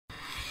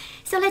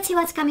So let's see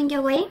what's coming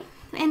your way.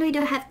 And we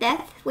do have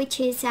death, which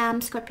is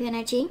Scorpio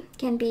energy.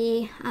 Can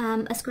be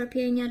a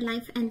Scorpio in your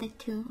life, and the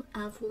Two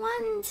of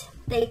Wands.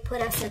 They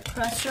put us at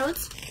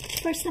crossroads.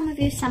 For some of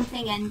you,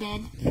 something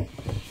ended.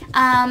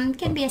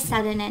 Can be a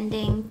sudden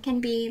ending. Can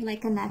be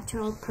like a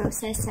natural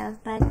process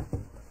of, but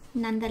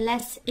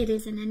nonetheless, it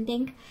is an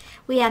ending.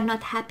 We are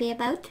not happy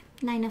about.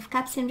 Nine of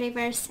Cups in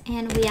reverse,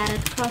 and we are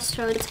at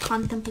crossroads,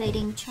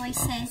 contemplating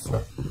choices.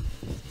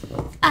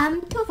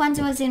 Two of Wands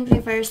was in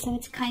reverse, so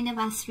it's kind of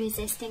us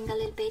resisting a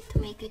little bit to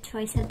make a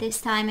choice at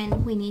this time,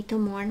 and we need to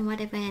mourn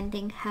whatever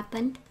ending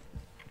happened.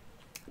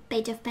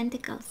 Page of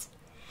Pentacles.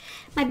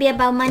 Might be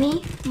about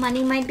money.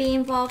 Money might be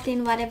involved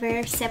in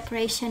whatever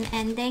separation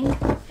ending.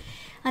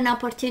 An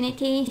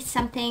opportunity,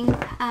 something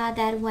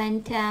that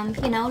went,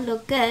 you know,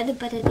 looked good,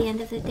 but at the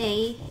end of the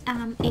day,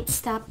 it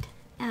stopped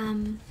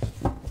in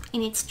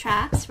its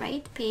tracks,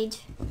 right? Page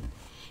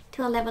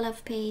to a level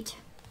of page.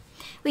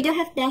 We do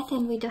have death,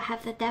 and we do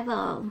have the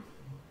devil.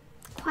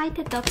 Quite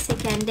a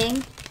toxic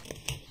ending.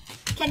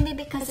 Can be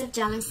because of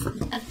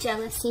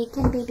jealousy,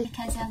 can be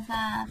because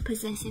of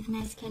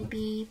possessiveness, can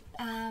be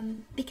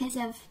because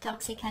of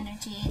toxic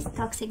energies,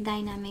 toxic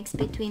dynamics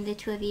between the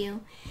two of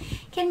you.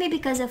 Can be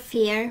because of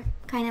fear,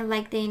 kind of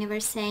like the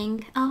universe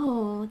saying,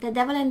 oh, the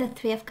devil and the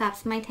Three of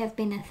Cups might have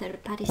been a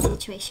third-party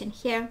situation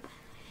here.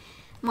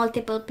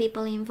 Multiple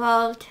people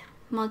involved,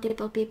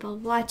 multiple people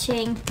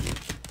watching.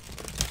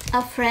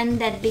 A friend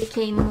that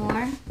became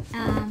more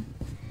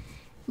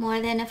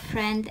than a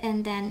friend,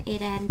 and then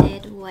it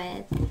ended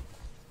with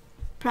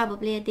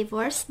probably a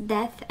divorce,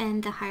 death,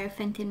 and the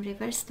Hierophant in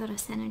reverse,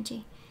 Taurus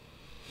energy.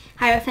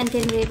 Hierophant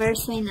in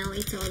reverse, we know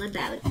it's all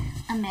about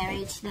a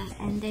marriage that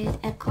ended,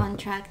 a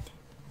contract,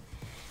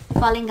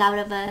 falling out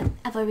of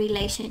a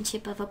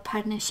relationship, of a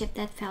partnership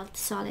that felt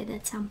solid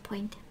at some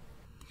point.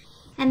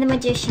 And the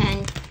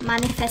Magician,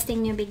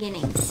 manifesting new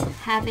beginnings,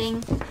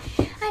 having,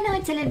 I know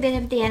it's a little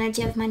bit of the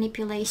energy of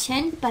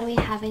manipulation, but we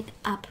have it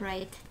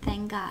upright,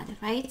 thank God,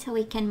 right? So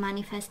we can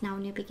manifest now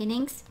new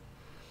beginnings.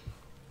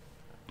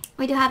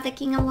 We do have the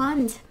King of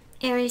Wands,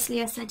 Aries,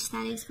 Leo,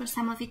 Sagittarius. For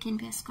some of you, can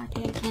be a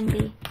Scorpio, it can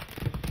be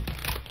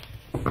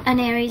an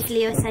Aries,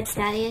 Leo,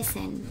 Sagittarius,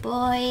 and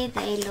boy,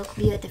 they look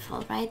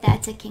beautiful, right?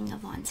 That's a King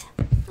of Wands.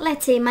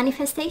 Let's see,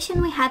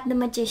 manifestation, we had the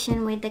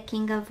Magician with the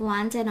King of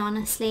Wands, and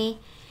honestly,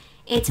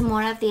 it's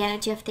more of the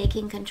energy of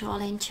taking control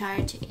and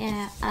charge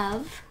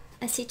of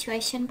a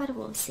situation, but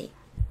we'll see.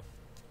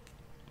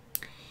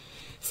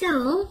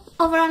 So,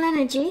 overall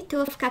energy,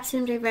 Two of Cups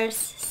in reverse,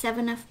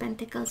 Seven of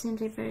Pentacles in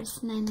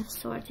reverse, Nine of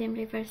Swords in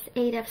reverse,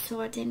 Eight of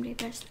Swords in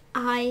reverse.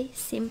 I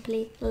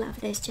simply love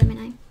this,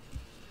 Gemini.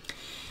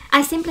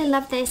 I simply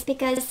love this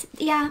because,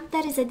 yeah,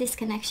 there is a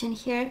disconnection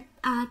here.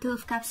 Two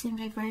of Cups in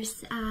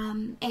reverse,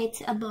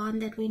 it's a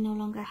bond that we no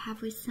longer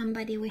have with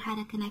somebody. We had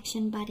a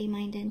connection, body,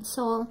 mind, and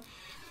soul.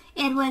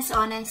 It was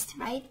honest,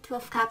 right? Two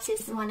of Cups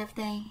is one of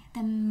the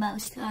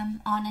most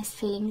honest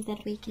feelings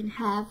that we can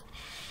have.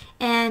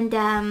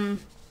 And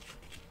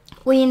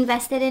we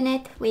invested in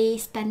it. We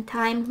spent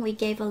time. We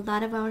gave a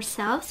lot of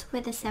ourselves.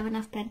 With the Seven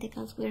of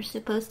Pentacles, we were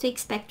supposed to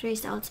expect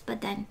results,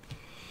 but then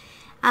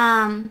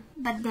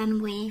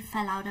we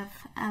fell out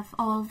of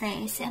all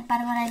this. But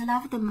what I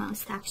love the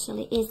most,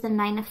 actually, is the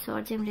Nine of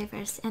Swords in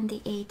reverse and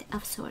the Eight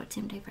of Swords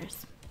in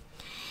reverse.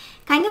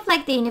 Kind of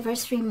like the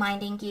universe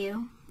reminding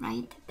you,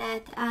 right,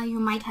 that you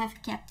might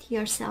have kept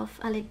yourself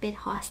a little bit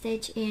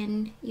hostage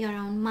in your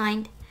own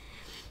mind.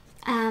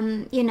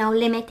 You know,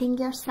 limiting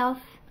yourself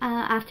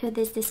after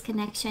this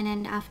disconnection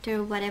and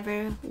after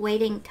whatever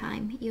waiting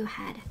time you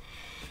had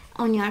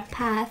on your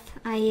path.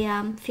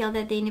 I feel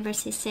that the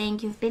universe is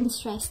saying you've been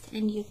stressed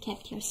and you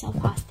kept yourself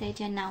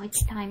hostage, and now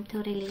it's time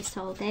to release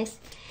all this.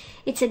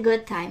 It's a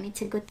good time.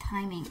 It's a good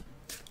timing.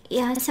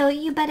 Yeah, so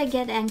you better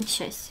get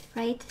anxious,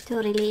 right, to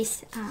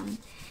release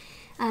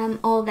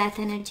all that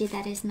energy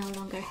that is no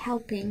longer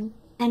helping.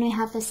 And we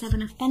have the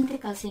Seven of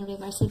Pentacles in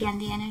reverse, again,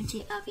 the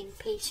energy of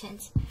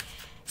impatience.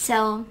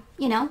 So,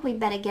 you know, we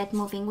better get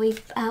moving. We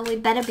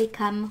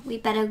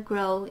better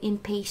grow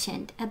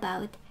impatient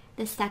about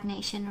the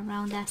stagnation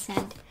around us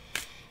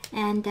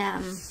and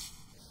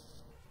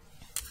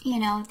you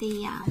know,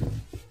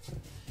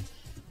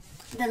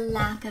 the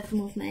lack of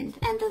movement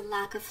and the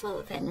lack of flow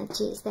of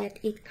energies that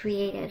it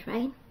created,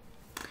 right?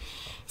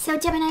 So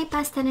Gemini,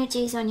 past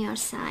energies on your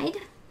side,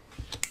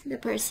 the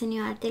person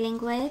you are dealing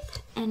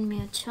with, and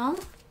mutual.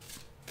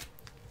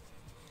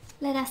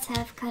 Let us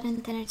have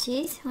current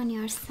energies on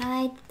your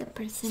side, the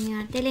person you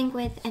are dealing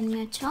with, and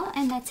mutual,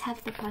 and let's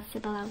have the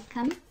possible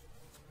outcome.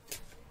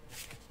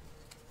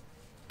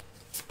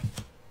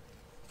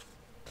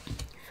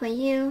 For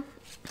you,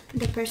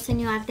 the person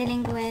you are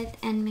dealing with,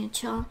 and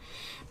mutual.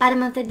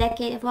 Bottom of the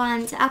Decade of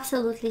Wands,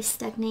 absolutely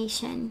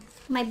stagnation.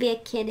 Might be a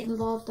kid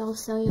involved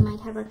also. You might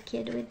have a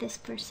kid with this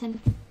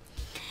person.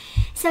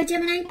 So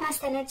Gemini,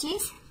 past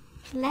energies.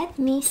 Let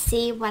me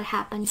see what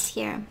happens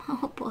here.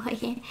 Oh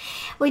boy.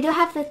 We do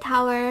have the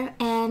Tower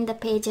and the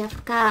Page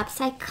of Cups.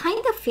 I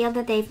kind of feel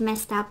that they've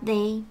messed up.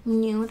 They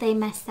knew they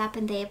messed up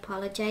and they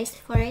apologized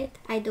for it.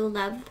 I do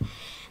love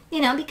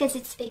you know, because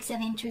it speaks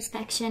of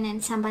introspection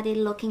and somebody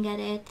looking at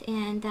it,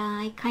 and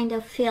I kind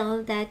of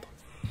feel that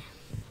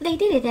they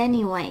did it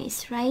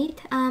anyways, right?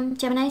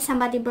 Gemini,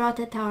 somebody brought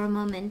a Tower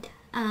moment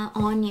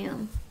on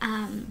you.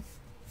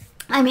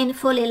 I mean,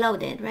 fully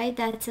loaded, right?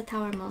 That's a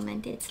Tower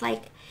moment. It's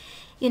like,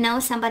 you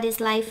know, somebody's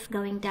life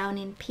going down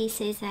in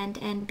pieces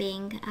and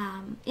being,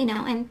 you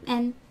know,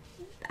 and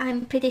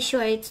I'm pretty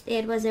sure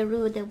it was a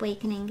rude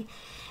awakening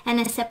and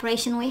a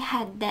separation. We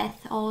had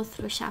death all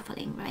through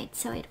shuffling, right?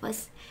 So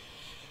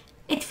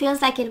it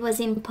feels like it was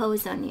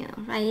imposed on you,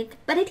 right?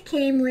 But it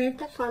came with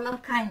a form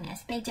of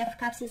kindness. Page of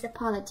Cups is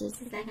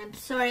apologies. It's like, I'm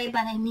sorry,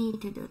 but I need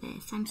to do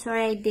this. I'm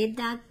sorry I did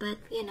that, but,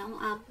 you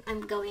know,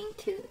 I'm going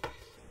to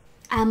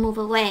move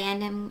away,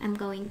 and I'm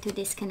going to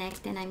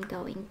disconnect, and I'm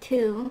going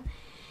to...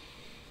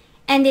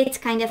 And it's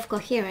kind of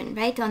coherent,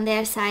 right? On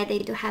their side, they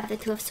do have the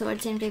Two of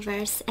Swords in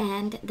reverse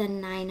and the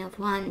Nine of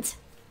Wands.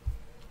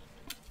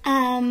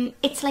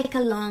 It's like a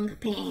long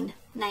pain,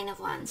 Nine of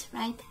Wands,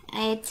 right?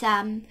 It's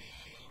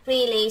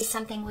really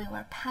something we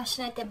were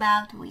passionate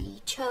about,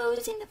 we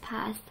chose in the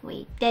past,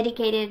 we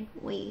dedicated,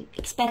 we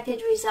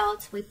expected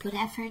results, we put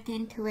effort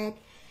into it,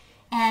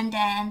 and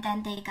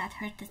then they got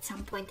hurt at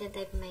some point and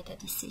they've made a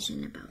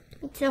decision about it.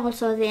 It's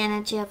also the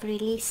energy of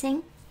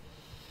releasing,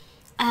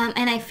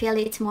 and I feel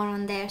it's more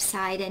on their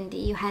side, and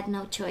you had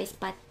no choice,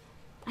 but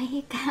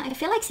I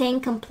feel like saying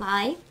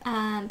comply,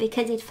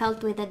 because it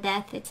felt with the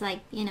death. It's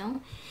like, you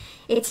know,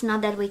 it's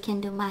not that we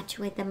can do much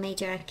with the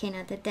major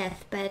arcana, the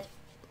death, but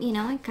you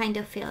know, I kind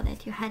of feel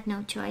that you had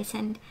no choice,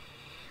 and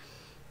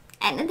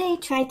they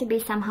tried to be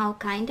somehow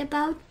kind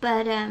about,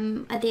 but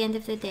at the end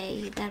of the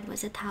day, that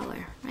was a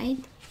Tower, right?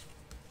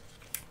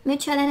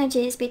 Mutual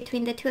energies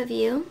between the two of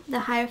you,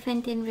 the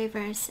Hierophant in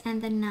reverse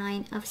and the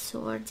Nine of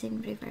Swords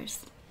in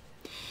reverse.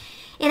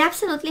 It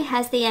absolutely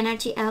has the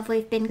energy of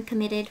we've been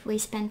committed, we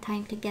spent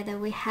time together,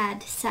 we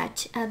had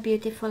such a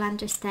beautiful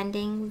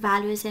understanding,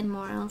 values and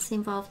morals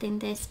involved in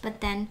this,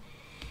 but then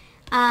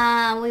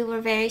we were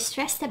very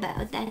stressed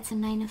about. That's a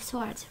Nine of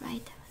Swords,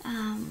 right?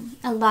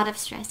 A lot of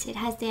stress. It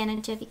has the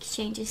energy of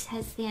exchanges,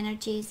 has the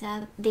energy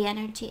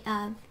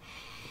of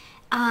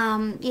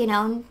you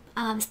know,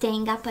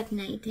 staying up at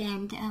night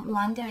and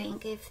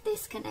wondering if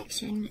this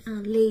connection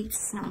leads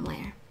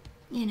somewhere,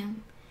 you know.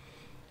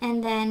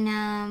 And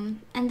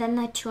then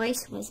a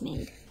choice was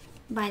made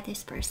by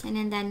this person,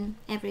 and then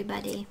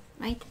everybody,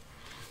 right?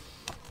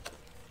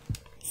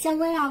 So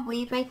where are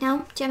we right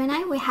now,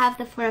 Gemini? We have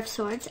the Four of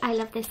Swords. I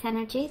love this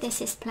energy. This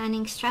is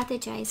planning,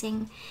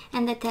 strategizing,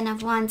 and the Ten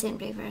of Wands in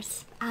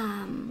reverse.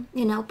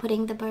 You know,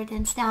 putting the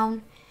burdens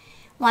down,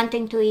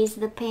 wanting to ease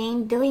the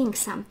pain, doing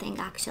something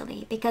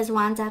actually, because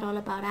Wands are all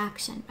about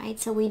action, right?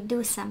 So we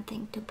do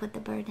something to put the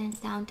burdens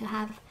down, to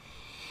have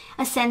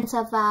a sense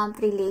of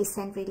release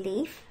and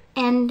relief.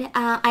 And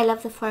I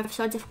love the Four of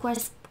Swords. Of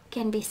course,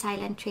 can be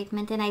silent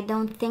treatment, and I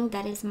don't think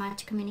that is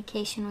much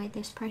communication with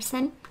this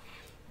person.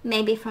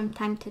 Maybe from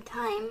time to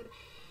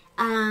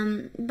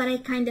time, but I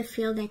kind of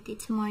feel that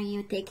it's more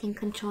you taking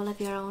control of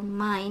your own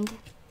mind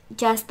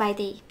just by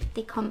the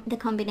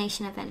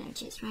combination of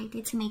energies, right?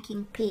 It's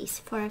making peace.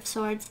 Four of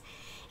Swords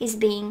is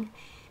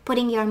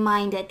putting your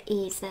mind at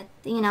ease, that,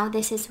 you know,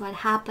 this is what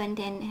happened,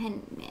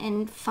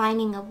 and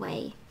finding a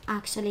way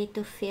actually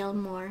to feel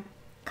more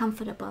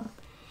comfortable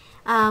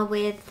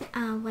with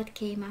what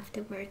came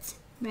afterwards,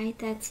 right?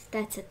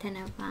 That's a Ten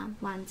of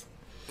Wands.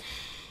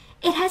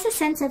 It has a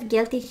sense of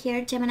guilty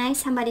here, Gemini.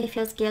 Somebody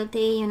feels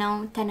guilty, you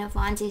know. Ten of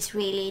Wands is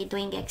really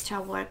doing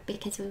extra work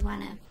because we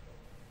want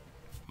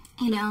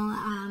to, you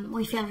know,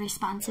 we feel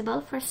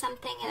responsible for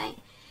something. And I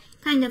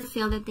kind of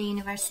feel that the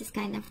universe is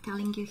kind of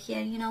telling you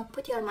here, you know,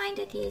 put your mind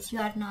at ease. You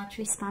are not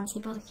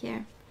responsible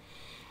here.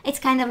 It's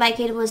kind of like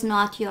it was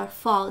not your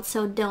fault,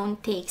 so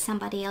don't take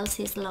somebody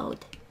else's load,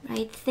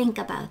 right? Think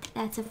about.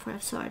 That's a Four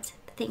of Swords.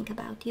 Think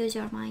about. Use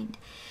your mind.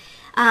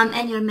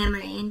 And your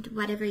memory and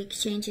whatever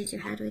exchanges you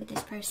had with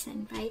this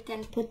person, right?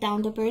 And put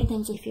down the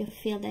burdens if you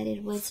feel that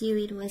it was you,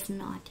 it was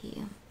not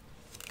you.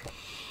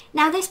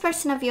 Now this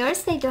person of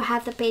yours, they do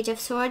have the Page of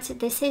Swords.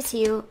 This is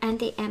you and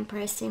the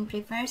Empress in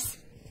reverse.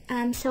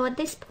 So at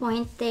this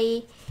point,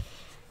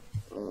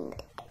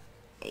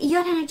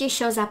 your energy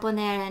shows up on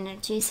their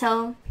energy.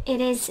 So it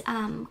is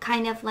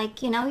kind of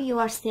like, you know, you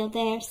are still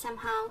there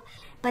somehow.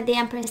 But the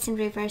Empress in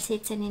reverse,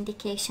 it's an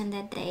indication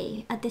that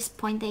they, at this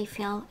point, they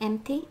feel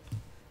empty.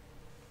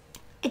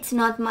 It's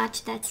not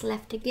much that's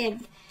left to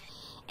give,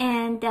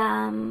 and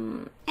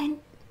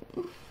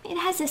it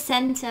has a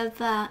sense of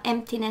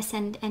emptiness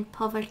and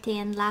poverty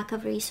and lack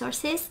of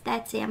resources.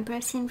 That's the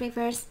Empress in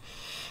reverse.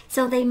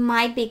 So they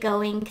might be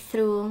going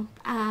through,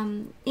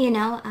 you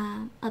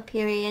know, a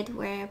period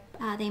where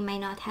they may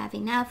not have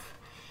enough.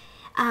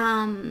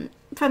 From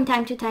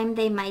time to time,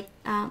 they might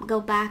go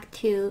back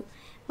to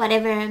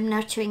whatever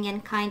nurturing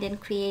and kind and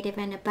creative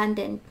and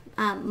abundant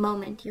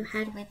moment you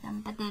had with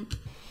them, but then.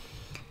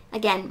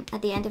 Again,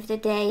 at the end of the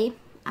day,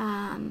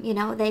 you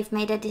know, they've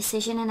made a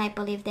decision, and I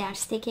believe they are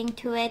sticking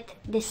to it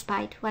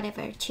despite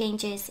whatever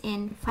changes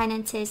in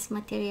finances,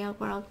 material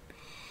world.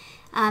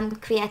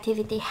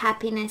 creativity,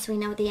 happiness. We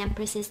know the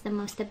Empress is the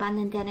most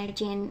abundant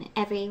energy in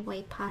every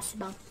way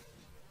possible.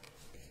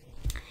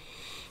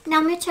 Now,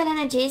 mutual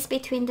energies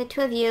between the two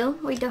of you.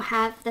 We do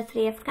have the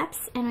Three of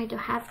Cups and we do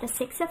have the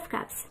Six of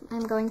Cups.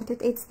 I'm going to,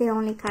 it's the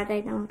only card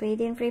I don't read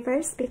in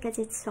reverse because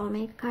it's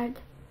soulmate card.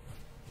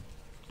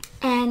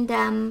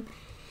 And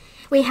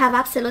we have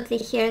absolutely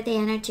here the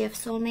energy of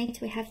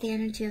soulmates. We have the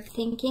energy of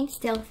thinking,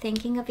 still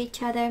thinking of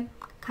each other,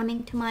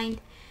 coming to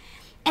mind.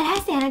 It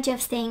has the energy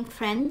of staying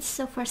friends.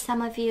 So for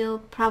some of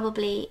you,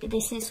 probably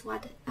this is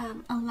what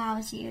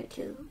allows you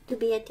to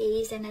be at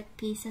ease and at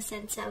peace, a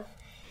sense of,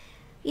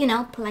 you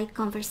know, polite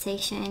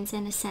conversations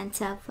and a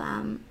sense of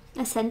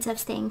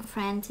staying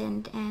friends,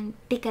 and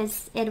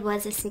because it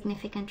was a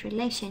significant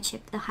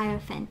relationship. The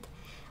Hierophant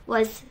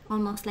was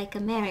almost like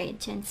a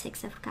marriage, and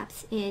Six of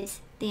Cups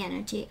is the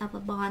energy of a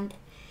bond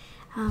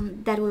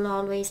that will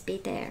always be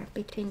there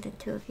between the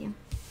two of you.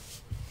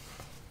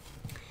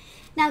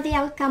 Now, the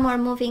outcome, or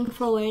moving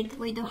forward,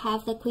 we do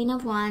have the Queen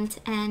of Wands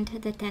and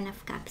the Ten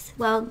of Cups.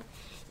 Well,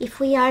 if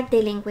we are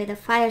dealing with a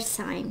fire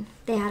sign,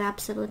 they are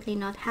absolutely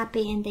not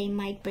happy, and they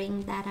might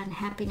bring that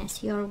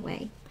unhappiness your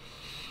way.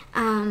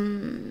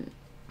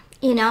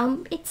 You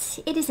know,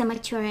 it is a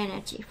mature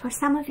energy. For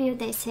some of you,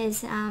 this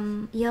is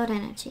your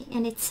energy,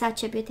 and it's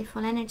such a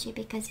beautiful energy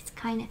because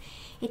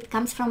it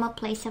comes from a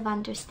place of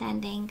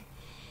understanding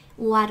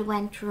what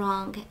went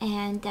wrong,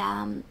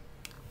 and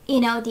you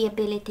know, the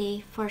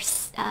ability for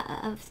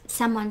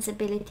someone's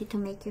ability to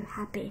make you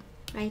happy,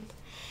 right?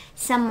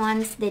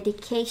 Someone's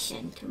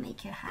dedication to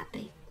make you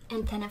happy.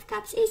 And Ten of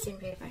Cups is in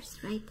reverse,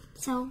 right?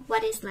 So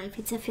what is life?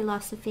 It's a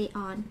philosophy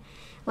on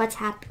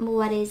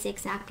what is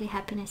exactly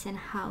happiness, and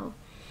how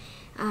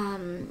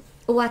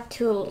what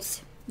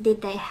tools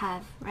did they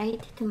have,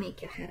 right, to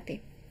make you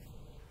happy.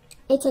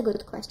 It's a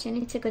good question,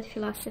 it's a good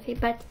philosophy,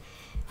 but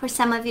for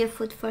some of you,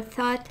 food for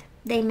thought.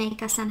 They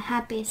make us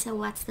unhappy, so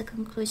what's the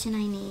conclusion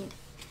I need,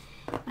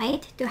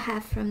 right, to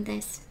have from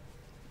this?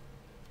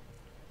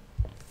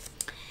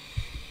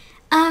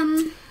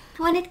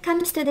 When it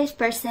comes to this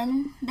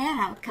person, their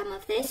outcome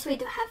of this, we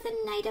do have the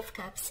Knight of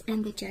Cups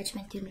and the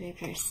Judgment in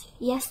reverse.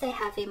 Yes, they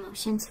have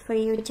emotions for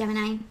you,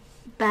 Gemini,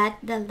 but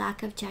the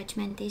lack of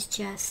judgment is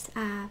just,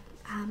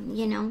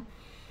 you know,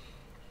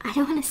 I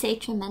don't want to say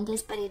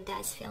tremendous, but it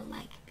does feel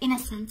like, in a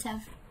sense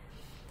of,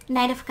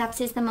 Knight of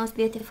Cups is the most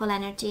beautiful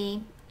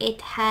energy.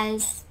 It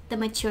has the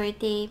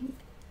maturity,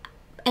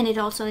 and it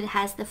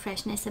has the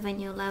freshness of a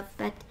new love,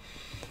 but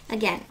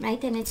again,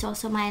 right, and it's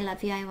also my I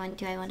love you, I want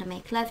you, I want to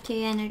make love to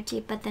you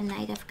energy. But the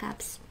Knight of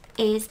Cups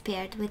is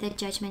paired with a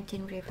Judgment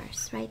in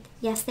reverse, right?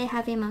 Yes, they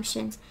have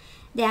emotions.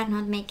 They are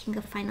not making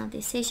a final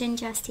decision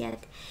just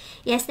yet.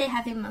 Yes, they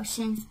have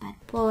emotions, but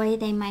boy,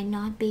 they might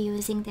not be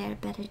using their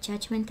better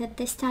judgment at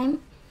this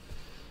time,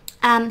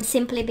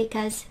 simply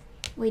because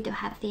we do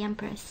have the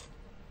Empress.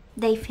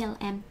 They feel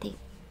empty.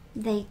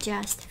 They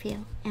just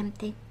feel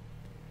empty,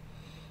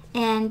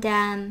 and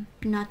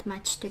not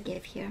much to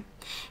give here.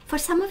 For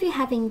some of you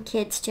having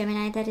kids,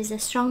 Gemini, that is a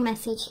strong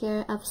message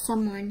here of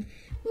someone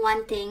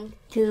wanting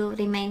to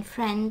remain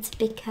friends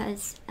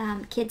because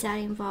kids are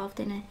involved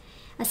in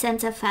a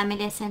sense of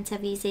family, a sense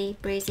of easy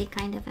breezy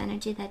kind of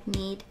energy that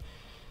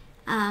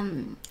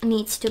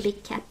needs to be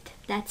kept,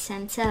 that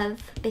sense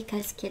of,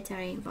 because kids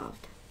are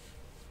involved.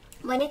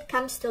 When it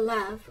comes to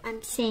love,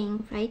 I'm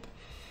seeing, right,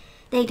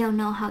 they don't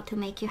know how to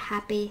make you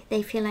happy.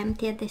 They feel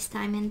empty at this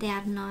time, and they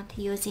are not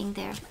using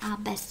their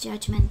best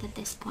judgment at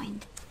this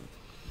point.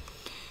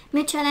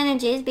 Mutual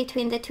energies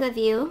between the two of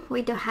you,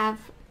 we do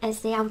have as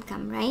the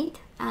outcome, right,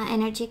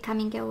 energy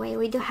coming your way.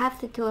 We do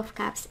have the Two of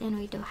Cups, and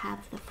we do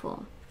have the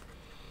Fool.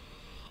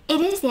 It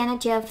is the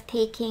energy of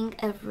taking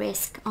a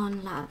risk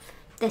on love.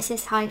 This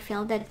is how I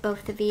feel that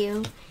both of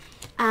you,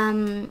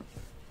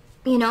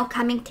 you know,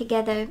 coming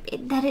together,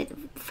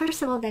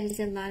 first of all, there is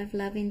a lot of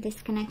love in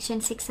this connection.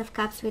 Six of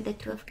Cups with the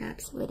Two of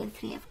Cups with the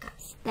Three of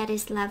Cups. That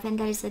is love, and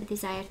there is a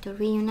desire to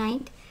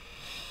reunite.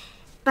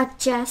 But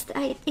just,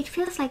 it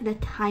feels like the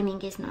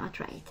timing is not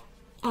right.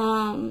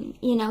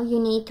 You know, you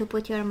need to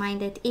put your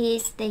mind at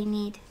ease. They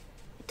need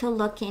to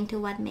look into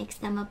what makes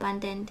them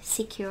abundant,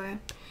 secure,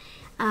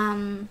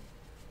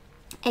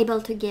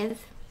 able to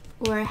give,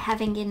 or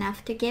having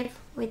enough to give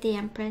with the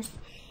Empress.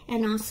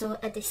 And also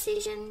a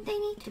decision, they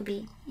need to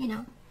be, you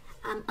know,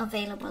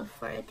 available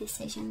for a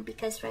decision,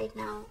 because right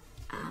now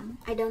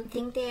I don't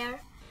think they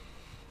are,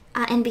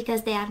 and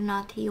because they are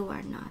not, you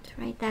are not,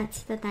 right?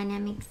 That's the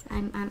dynamics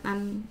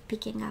I'm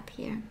picking up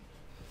here.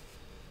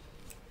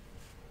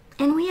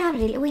 And we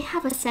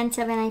have a sense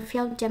of, and I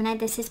feel, Gemini,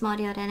 this is more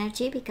your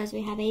energy, because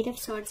we have Eight of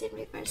Swords in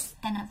reverse,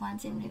 Ten of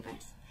Wands in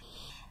reverse.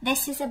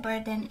 This is a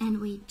burden,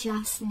 and we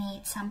just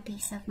need some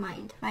peace of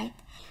mind, right?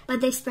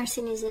 But this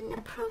person is in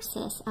a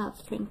process of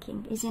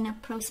thinking, is in a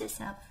process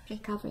of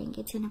recovering,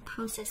 it's in a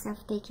process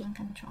of taking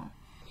control,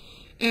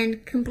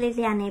 and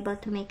completely unable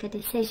to make a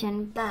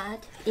decision.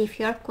 But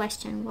if your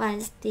question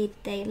was, did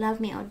they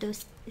love me, or do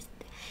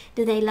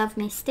they love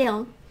me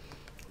still,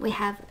 we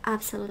have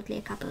absolutely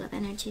a couple of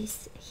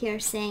energies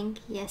here saying,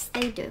 yes,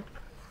 they do.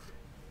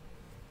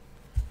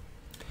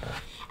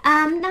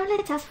 Now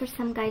let's ask for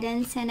some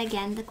guidance. And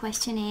again, the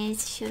question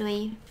is, should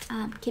we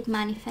keep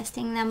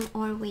manifesting them,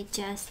 or we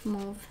just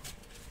move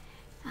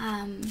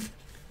on?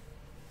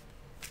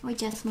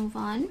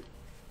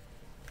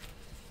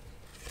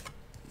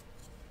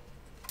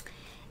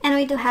 And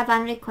we do have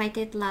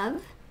unrequited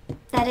love.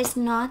 That is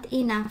not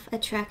enough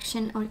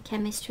attraction or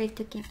chemistry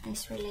to keep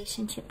this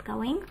relationship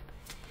going.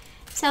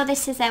 So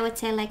this is, I would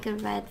say, like a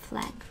red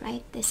flag,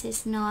 right? This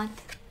is not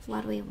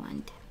what we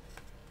want.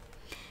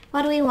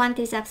 What we want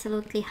is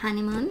absolutely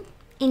honeymoon.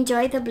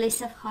 Enjoy the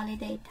bliss of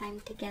holiday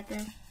time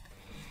together.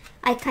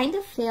 I kind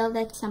of feel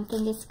that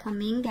something is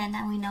coming,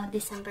 and we know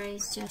December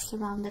is just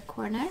around the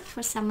corner.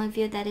 For some of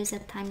you, that is a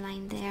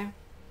timeline there.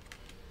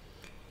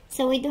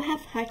 So we do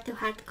have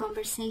heart-to-heart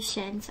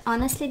conversations.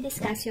 Honestly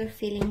discuss your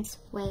feelings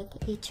with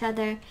each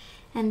other,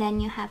 and then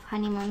you have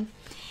honeymoon.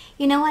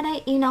 You know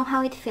what? You know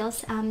how it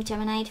feels,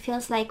 Gemini? It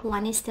feels like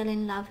one is still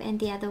in love and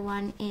the other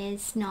one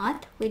is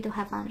not. We do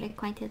have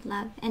unrequited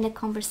love, and a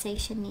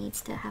conversation needs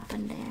to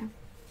happen there.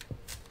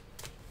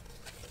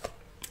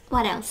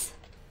 What else?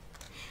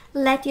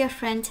 Let your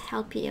friends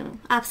help you.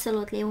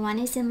 Absolutely. One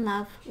is in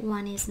love,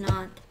 one is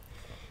not.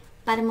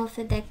 Bottom of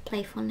the deck,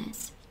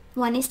 playfulness.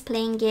 One is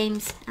playing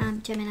games,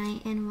 Gemini,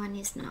 and one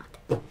is not.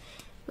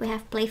 We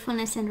have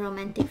playfulness and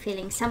romantic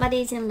feelings. Somebody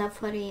is in love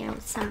for real.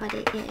 Somebody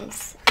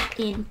is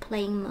in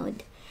playing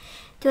mode.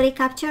 To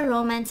recapture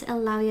romance,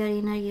 allow your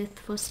inner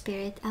youthful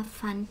spirit of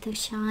fun to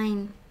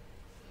shine.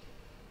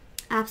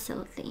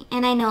 Absolutely.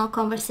 And I know a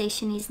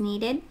conversation is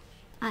needed.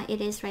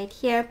 It is right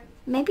here.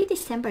 Maybe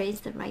December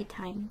is the right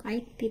time,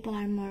 right? People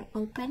are more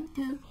open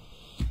to.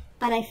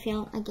 But I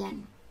feel,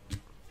 again,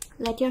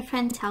 let your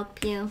friends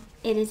help you.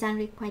 It is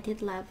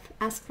unrequited love.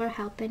 Ask for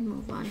help and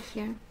move on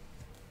here.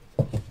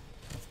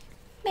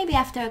 Maybe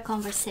after a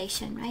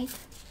conversation, right?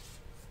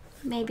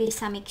 Maybe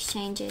some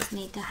exchanges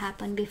need to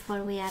happen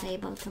before we are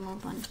able to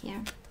move on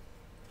here.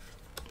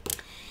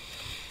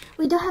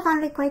 We do have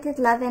unrequited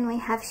love, and we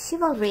have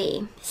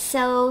chivalry.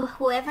 So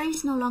whoever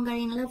is no longer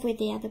in love with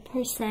the other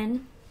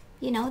person,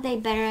 you know, they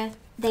better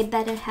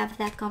have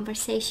that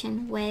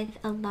conversation with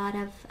a lot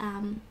of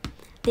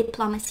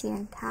diplomacy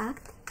and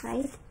tact,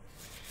 right?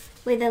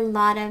 With a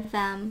lot of,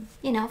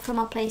 you know, from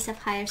a place of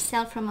higher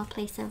self, from a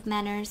place of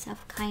manners,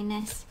 of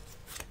kindness.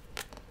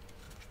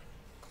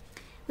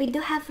 We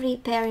do have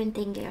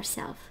reparenting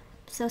yourself.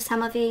 So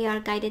some of you are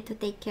guided to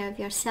take care of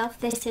yourself.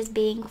 This is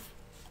being,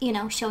 you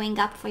know, showing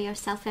up for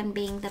yourself and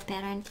being the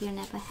parent you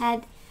never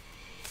had.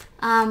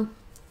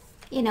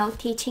 You know,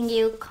 teaching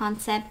you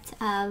concepts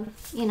of,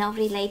 you know,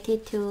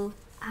 related to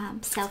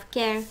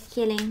self-care,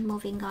 healing,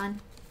 moving on,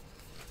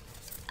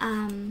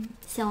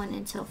 so on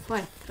and so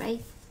forth,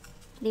 right?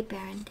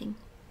 Reparenting.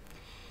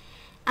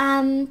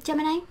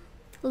 Gemini,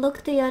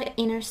 look to your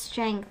inner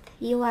strength.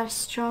 You are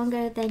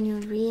stronger than you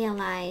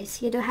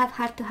realize. You do have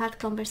heart-to-heart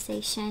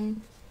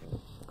conversations,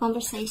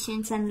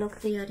 and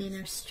look to your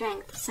inner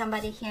strength.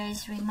 Somebody here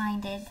is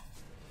reminded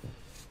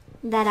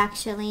that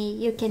actually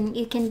you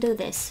can do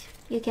this.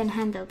 You can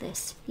handle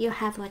this. You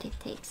have what it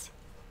takes.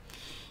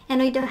 And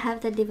we do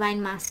have the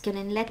divine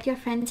masculine. Let your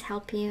friends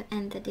help you,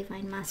 and the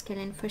divine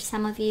masculine. For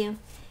some of you,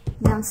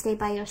 don't stay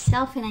by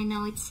yourself, and I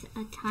know it's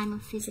a time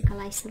of physical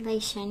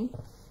isolation.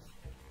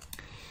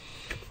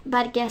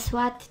 But guess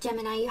what,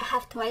 Gemini? You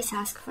have twice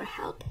asked for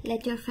help.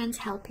 Let your friends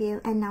help you,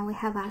 and now we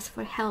have asked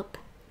for help.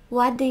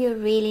 What do you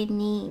really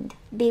need?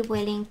 Be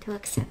willing to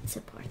accept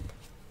support.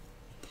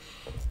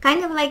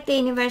 Kind of like the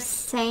universe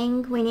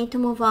saying we need to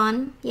move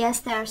on. Yes,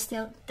 there are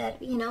still,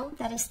 you know,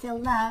 there is still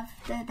love.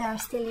 There are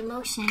still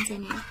emotions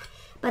in it.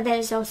 But there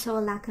is also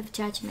a lack of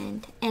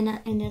judgment and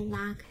a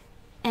lack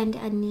and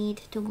a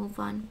need to move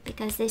on,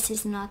 because this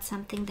is not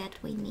something that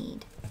we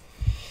need.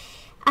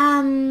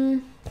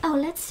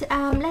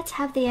 Let's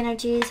have the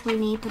energies we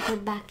need to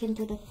put back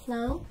into the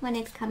flow when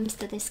it comes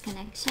to this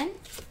connection.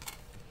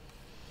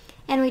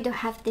 And we do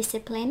have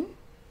discipline.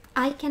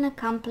 I can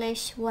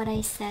accomplish what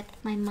I set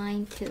my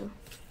mind to.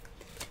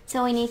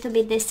 So we need to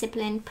be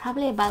disciplined,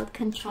 probably about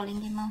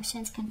controlling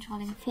emotions,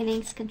 controlling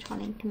feelings,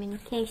 controlling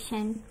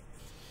communication.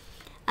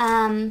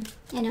 You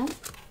know,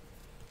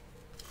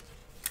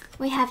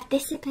 we have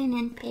discipline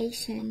and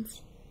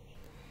patience.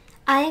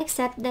 I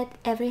accept that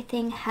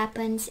everything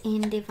happens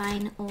in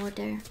divine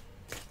order.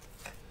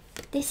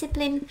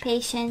 Discipline,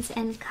 patience,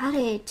 and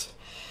courage.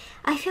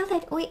 I feel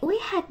that we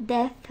had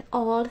death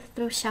all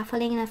through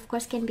shuffling, and of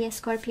course can be a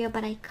Scorpio,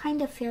 but I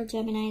kind of feel,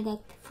 Gemini, that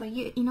for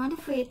you, in order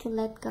for you to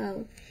let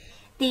go,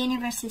 the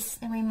universe is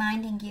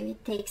reminding you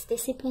it takes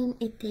discipline,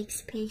 it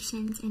takes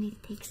patience, and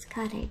it takes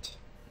courage.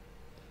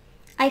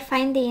 I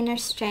find the inner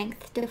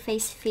strength to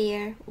face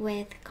fear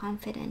with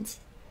confidence.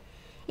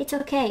 It's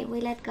okay, we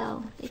let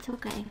go. It's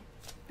okay,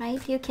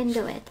 right? You can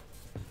do it.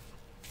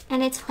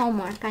 And it's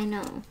homework, I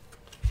know.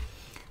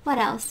 What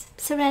else?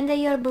 Surrender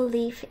your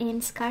belief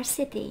in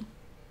scarcity.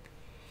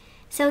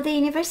 So the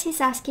universe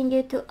is asking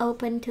you to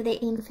open to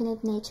the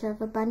infinite nature of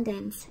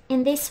abundance.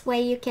 In this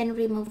way, you can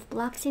remove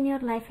blocks in your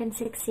life and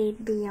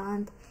succeed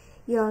beyond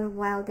your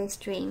wildest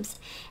dreams.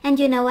 And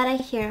you know what I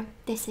hear?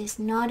 This is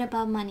not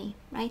about money,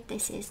 right?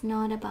 This is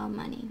not about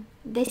money.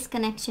 This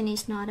connection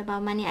is not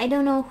about money. I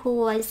don't know who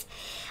was,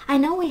 I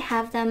know we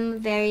have them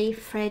very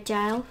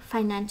fragile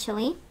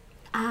financially,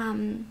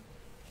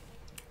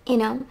 you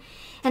know,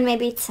 and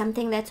maybe it's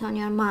something that's on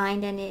your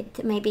mind, and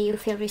maybe you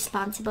feel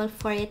responsible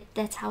for it.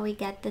 That's how we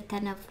get the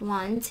 10 of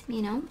Wands,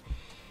 you know.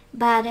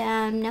 But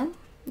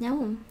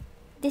no.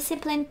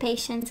 Discipline,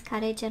 patience,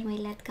 courage, and we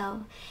let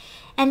go.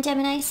 And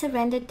Gemini,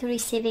 surrendered to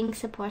receiving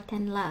support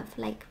and love,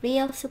 like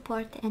real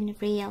support and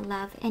real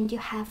love. And you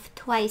have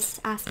twice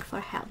asked for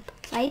help,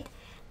 right?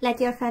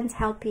 Let your friends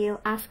help you,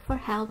 ask for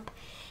help.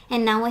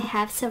 And now we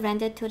have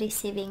surrendered to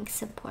receiving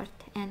support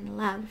and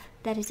love.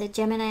 There is a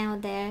Gemini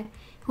out there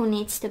who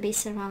needs to be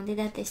surrounded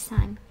at this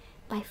time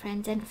by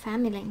friends and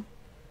family.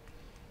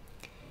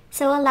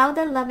 So allow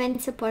the love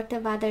and support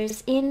of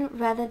others in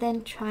rather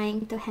than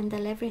trying to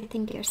handle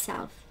everything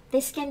yourself.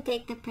 This can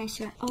take the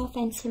pressure off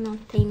and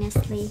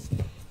simultaneously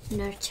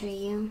nurture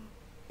you.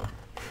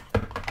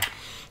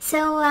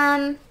 So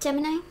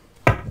Gemini,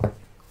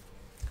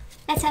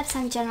 let's have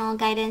some general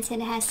guidance.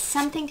 It has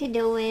something to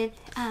do with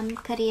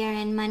career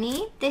and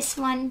money, this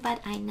one,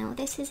 but I know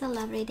this is a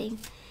love reading.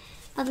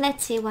 But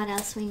let's see what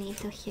else we need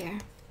to hear.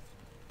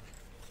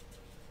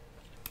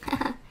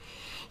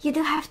 You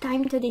do have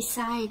time to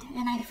decide,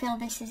 and I feel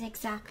this is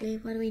exactly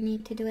what we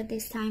need to do at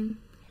this time.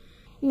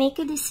 Make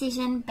a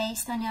decision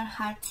based on your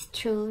heart's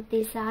true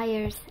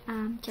desires,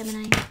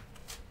 Gemini.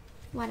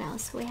 What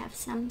else? We have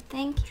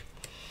something.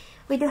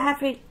 We do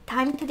have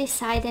time to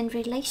decide in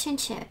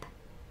relationship.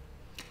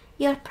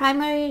 Your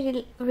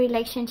primary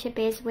relationship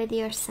is with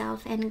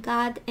yourself and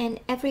God, and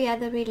every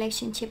other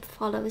relationship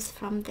follows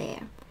from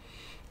there.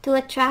 To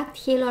attract,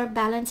 heal, or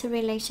balance a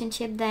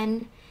relationship,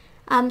 then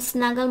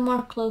snuggle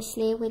more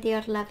closely with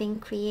your loving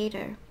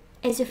Creator.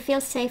 As you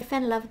feel safe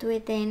and loved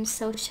within,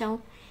 so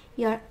shall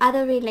your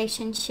other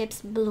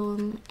relationships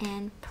bloom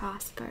and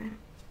prosper.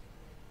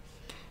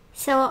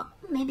 So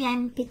maybe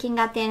I'm picking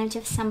up the energy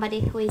of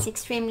somebody who is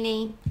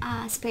extremely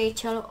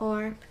spiritual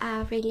or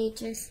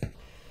religious,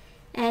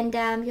 and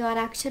you are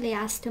actually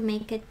asked to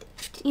make it,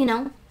 you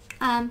know,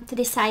 to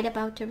decide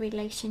about a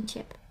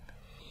relationship.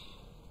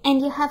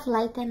 And you have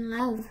light and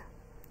love.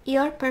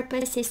 Your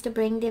purpose is to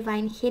bring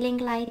divine healing,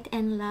 light,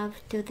 and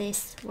love to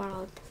this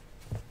world.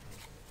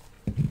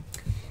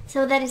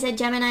 So there is a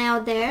Gemini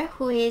out there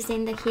who is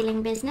in the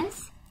healing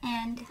business,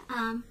 and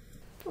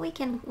we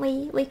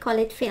call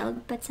it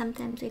field, but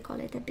sometimes we call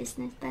it a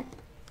business.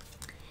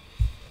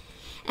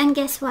 And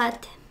guess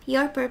what?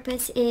 Your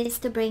purpose is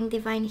to bring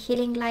divine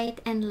healing,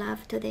 light, and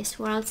love to this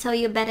world. So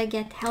you better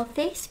get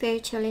healthy,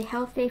 spiritually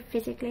healthy,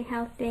 physically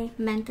healthy,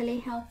 mentally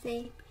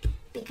healthy,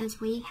 because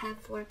we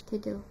have work to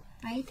do,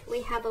 right?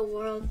 We have a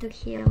world to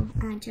heal,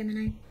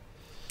 Gemini.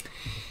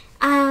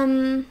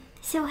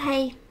 So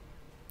hey,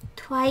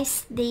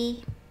 twice the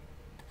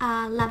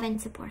love and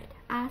support.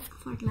 Ask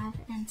for love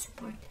and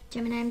support.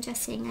 Gemini, I'm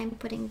just saying, I'm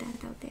putting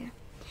that out there.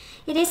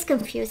 It is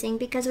confusing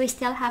because we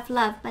still have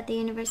love, but the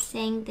universe is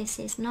saying this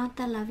is not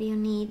the love you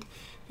need.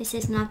 This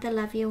is not the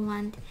love you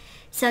want.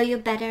 So you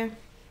better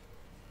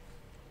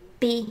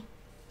be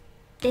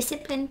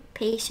disciplined,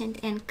 patient,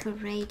 and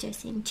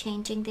courageous in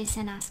changing this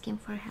and asking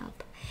for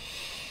help.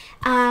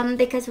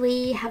 Because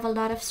we have a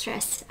lot of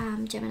stress,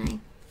 Gemini.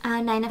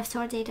 9 of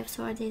Swords, 8 of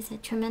Swords is a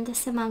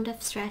tremendous amount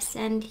of stress,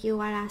 and you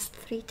are asked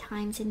 3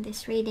 times in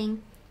this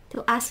reading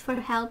to ask for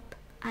help,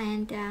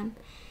 and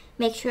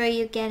make sure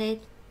you get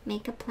it,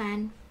 make a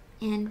plan,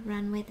 and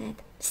run with it.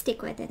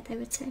 Stick with it, I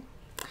would say.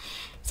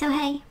 So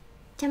hey,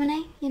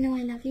 Gemini, you know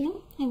I love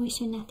you. I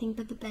wish you nothing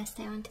but the best.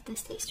 I want you to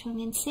stay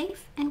strong and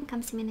safe, and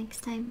come see me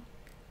next time.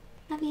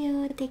 Love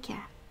you. Take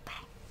care.